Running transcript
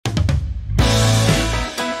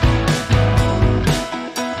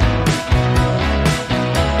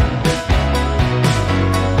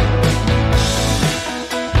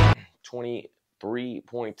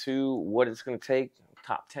3.2, what it's going to take,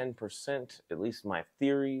 top 10%, at least my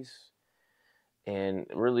theories. And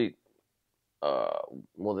really,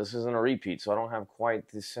 well, this isn't a repeat, so I don't have quite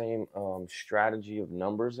the same strategy of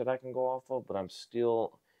numbers that I can go off of, but I'm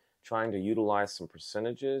still trying to utilize some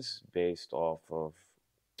percentages based off of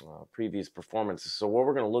previous performances. So what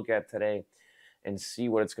we're going to look at today and see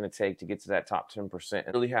what it's going to take to get to that top 10%.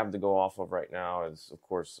 And really have to go off of right now is, of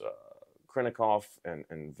course, Krennikov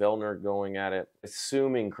and Vellner going at it.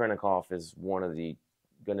 Assuming Krennikov is going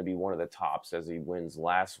to be one of the tops as he wins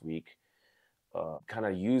last week. Kind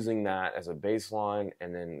of using that as a baseline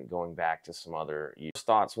and then going back to some other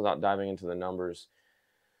thoughts without diving into the numbers.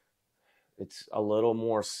 It's a little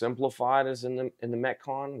more simplified as in the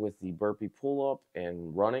metcon with the burpee pull-up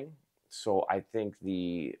and running. So I think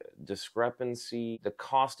the discrepancy, the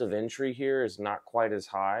cost of entry here is not quite as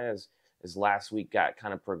high as last week. Got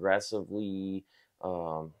kind of progressively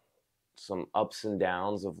some ups and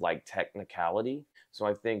downs of like technicality. So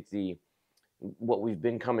I think what we've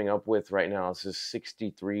been coming up with right now is just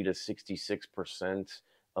 63 to 66%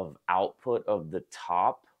 of output of the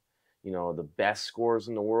top, the best scores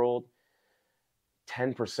in the world.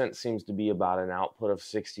 10% seems to be about an output of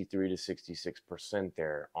 63 to 66%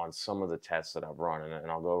 there on some of the tests that I've run, and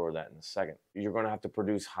I'll go over that in a second. You're going to have to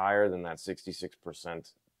produce higher than that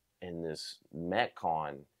 66% in this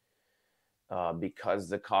metcon because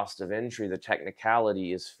the cost of entry, the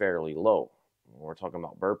technicality is fairly low. We're talking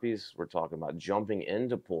about burpees, we're talking about jumping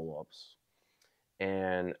into pull-ups,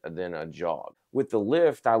 and then a jog. With the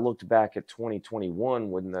lift, I looked back at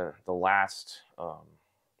 2021 when the last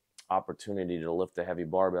opportunity to lift a heavy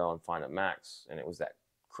barbell and find a max, and it was that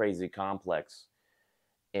crazy complex.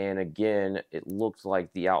 And again, it looked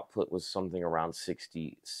like the output was something around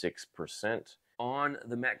 66%. On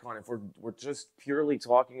the metcon, if we're just purely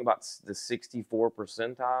talking about the 64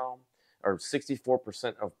 percentile, or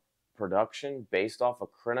 64% of production based off of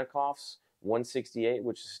Krennikov's 168,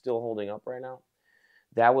 which is still holding up right now,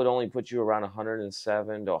 that would only put you around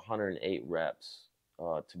 107 to 108 reps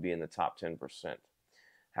to be in the top 10%.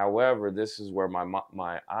 However, this is where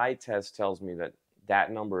my eye test tells me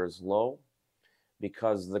that number is low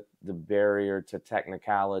because the barrier to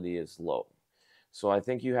technicality is low. So I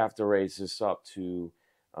think you have to raise this up to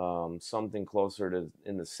something closer to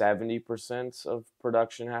in the 70% of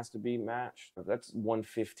production has to be matched. That's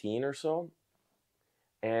 115 or so.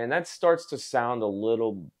 And that starts to sound a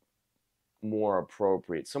little more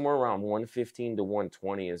appropriate. Somewhere around 115 to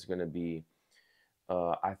 120 is going to be,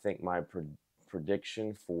 I think, my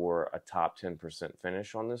prediction for a top 10%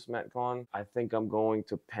 finish on this metcon. I think I'm going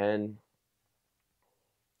to pen,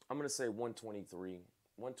 I'm going to say 123.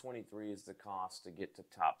 123 is the cost to get to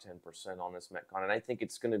top 10% on this metcon, and I think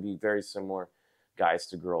it's going to be very similar guys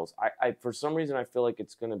to girls. I for some reason I feel like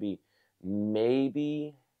it's going to be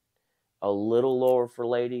maybe a little lower for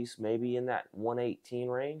ladies, maybe in that 118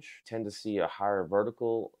 range. Tend to see a higher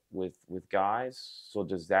vertical with guys. So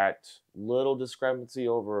does that little discrepancy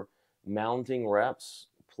over mounting reps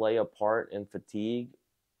play a part in fatigue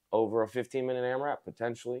over a 15-minute AMRAP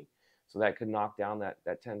potentially? So that could knock down that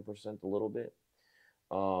 10% a little bit.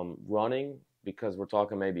 Running, because we're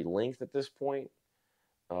talking maybe length at this point,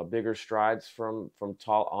 bigger strides from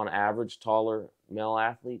tall, on average, taller male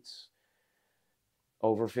athletes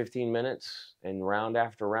over 15 minutes and round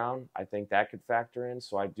after round. I think that could factor in.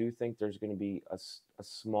 So I do think there's going to be a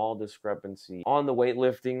small discrepancy on the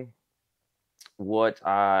weightlifting. What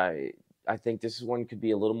I think this one could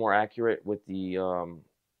be a little more accurate with the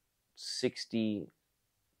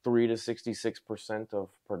 63 to 66% of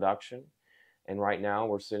production. And right now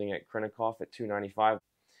we're sitting at Krennikov at 295.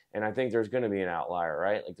 And I think there's going to be an outlier,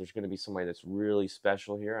 right? Like there's going to be somebody that's really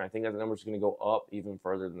special here. And I think that the number's going to go up even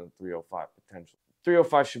further than the 305 potentially.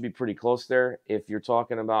 305 should be pretty close there. If you're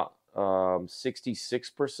talking about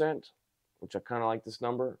 66%, which I kind of like this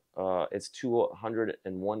number, it's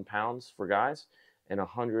 201 pounds for guys and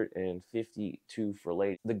 152 for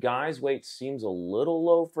ladies. The guys' weight seems a little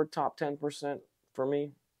low for top 10% for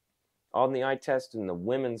me on the eye test, and the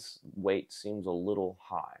women's weight seems a little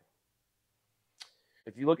high.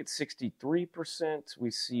 If you look at 63%,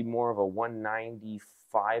 we see more of a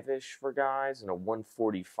 195-ish for guys and a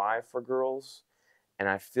 145 for girls. And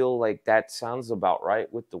I feel like that sounds about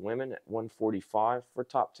right with the women at 145 for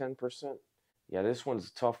top 10%. Yeah, this one's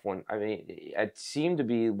a tough one. I mean, it seemed to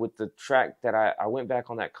be with the track that I went back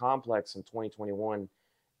on that complex in 2021,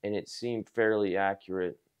 and it seemed fairly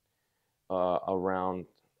accurate around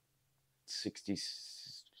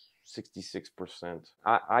 66%.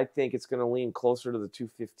 I think it's going to lean closer to the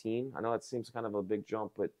 215. I know that seems kind of a big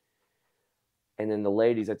jump, but And then the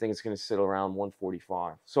ladies, I think it's going to sit around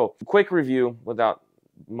 145. So quick review without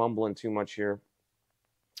mumbling too much here.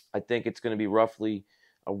 I think it's going to be roughly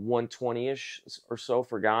a 120-ish or so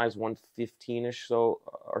for guys, 115-ish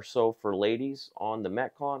or so for ladies on the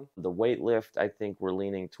metcon. The weight lift, I think we're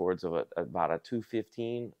leaning towards about a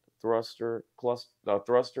 215 thruster,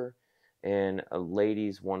 and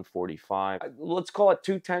ladies 145. Let's call it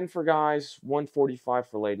 210 for guys, 145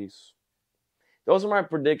 for ladies. Those are my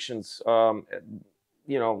predictions. You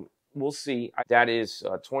know, we'll see. That is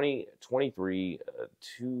 2023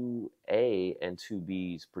 2A and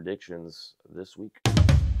 2B's predictions this week.